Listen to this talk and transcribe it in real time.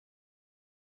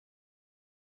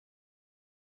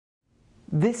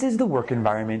This is the work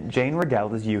environment Jane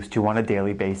Riddell is used to on a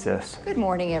daily basis. Good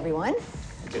morning, everyone.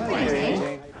 Good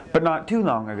morning. But not too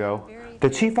long ago, the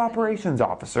Chief Operations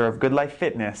Officer of Goodlife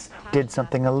Fitness did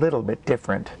something a little bit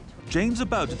different. Jane's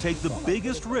about to take the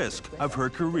biggest risk of her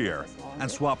career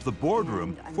and swap the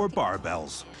boardroom for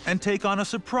barbells and take on a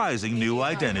surprising new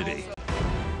identity.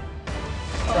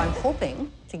 So I'm hoping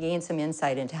to gain some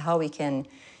insight into how we can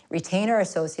retain our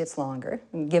associates longer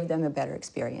and give them a better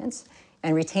experience,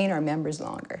 and retain our members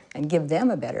longer and give them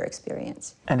a better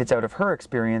experience. And it's out of her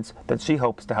experience that she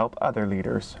hopes to help other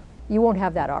leaders. You won't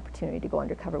have that opportunity to go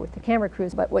undercover with the camera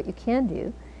crews, but what you can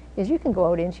do is you can go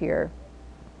out into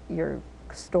your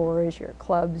stores, your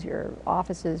clubs, your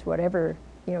offices, whatever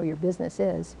your business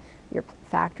is, your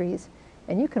factories,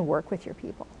 and you can work with your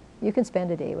people. You can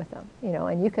spend a day with them,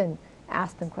 and you can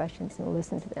ask them questions and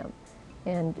listen to them.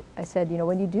 And I said,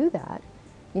 when you do that,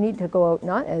 you need to go out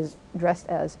not as dressed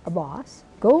as a boss,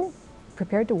 go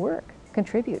prepared to work,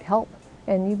 contribute, help,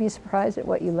 and you'd be surprised at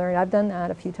what you learn. I've done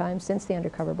that a few times since the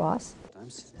Undercover Boss.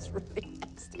 It's really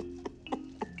nasty.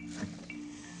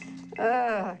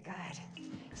 Oh, God.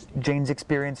 Jane's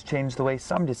experience changed the way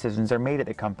some decisions are made at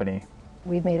the company.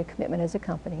 We've made a commitment as a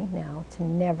company now to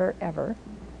never, ever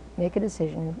make a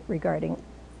decision regarding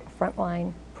a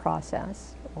frontline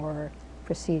process or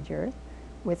procedure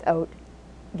without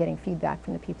getting feedback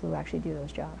from the people who actually do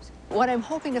those jobs. What I'm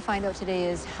hoping to find out today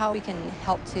is how we can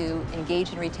help to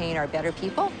engage and retain our better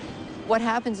people. What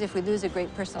happens if we lose a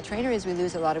great personal trainer is we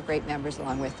lose a lot of great members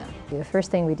along with them. The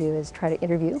first thing we do is try to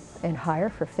interview and hire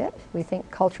for fit. We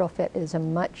think cultural fit is a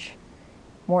much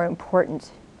more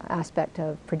important aspect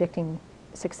of predicting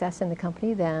success in the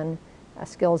company than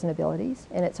skills and abilities,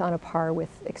 and it's on a par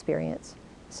with experience.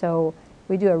 So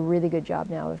we do a really good job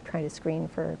now of trying to screen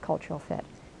for cultural fit.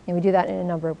 And we do that in a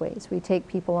number of ways. We take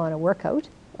people on a workout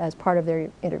as part of their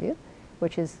interview,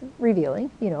 which is revealing.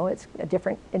 It's a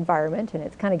different environment and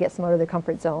it kind of gets them out of their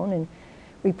comfort zone. And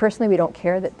we don't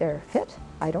care that they're fit.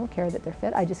 I don't care that they're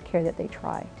fit. I just care that they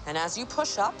try. And as you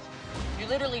push up, you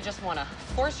literally just want to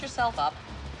force yourself up,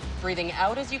 breathing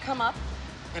out as you come up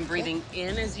and breathing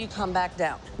in as you come back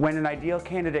down. When an ideal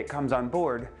candidate comes on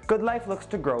board, Goodlife looks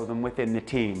to grow them within the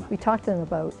team. We talk to them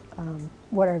about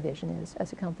what our vision is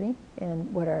as a company and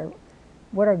what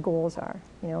our goals are.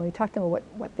 We talk to them about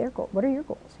what their goals. What are your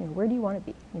goals? Where do you want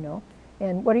to be?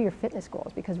 And what are your fitness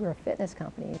goals? Because we're a fitness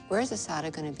company. Where's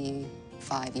ASADA going to be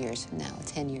 5 years from now,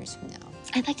 10 years from now?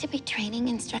 I'd like to be training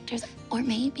instructors, or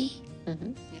maybe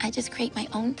I just create my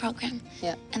own program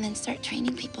and then start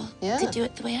training people to do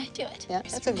it the way I do it. Yeah,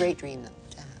 that's a great dream, though,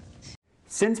 to have.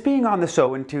 Since being on the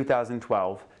show in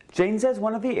 2012, Jane says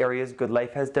one of the areas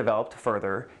Goodlife has developed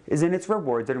further is in its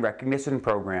rewards and recognition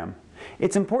program.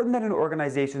 It's important that an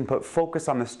organization put focus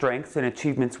on the strengths and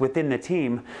achievements within the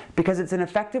team because it's an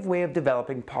effective way of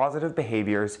developing positive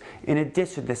behaviors in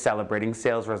addition to celebrating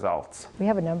sales results. We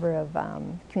have a number of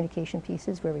communication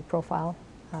pieces where we profile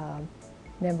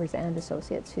members and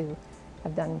associates who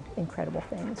have done incredible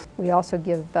things. We also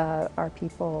give our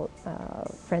people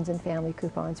friends and family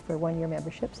coupons for one-year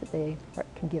memberships that they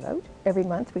can give out. Every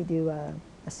month we do a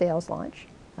sales launch,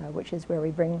 which is where we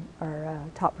bring our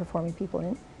top performing people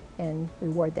in and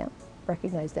reward them,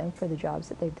 recognize them for the jobs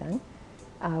that they've done.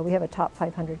 We have a top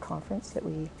 500 conference that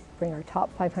we bring our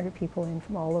top 500 people in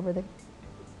from all over the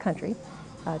country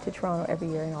to Toronto every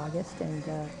year in August and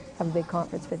have a big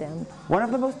conference for them. One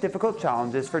of the most difficult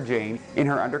challenges for Jane in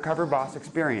her Undercover Boss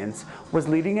experience was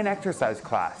leading an exercise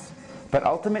class, but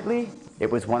ultimately it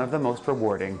was one of the most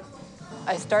rewarding.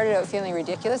 I started out feeling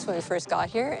ridiculous when we first got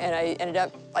here, and I ended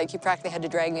up like you practically had to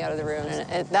drag me out of the room,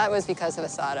 and that was because of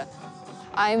ASADA.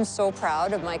 I'm so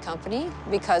proud of my company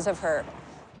because of her.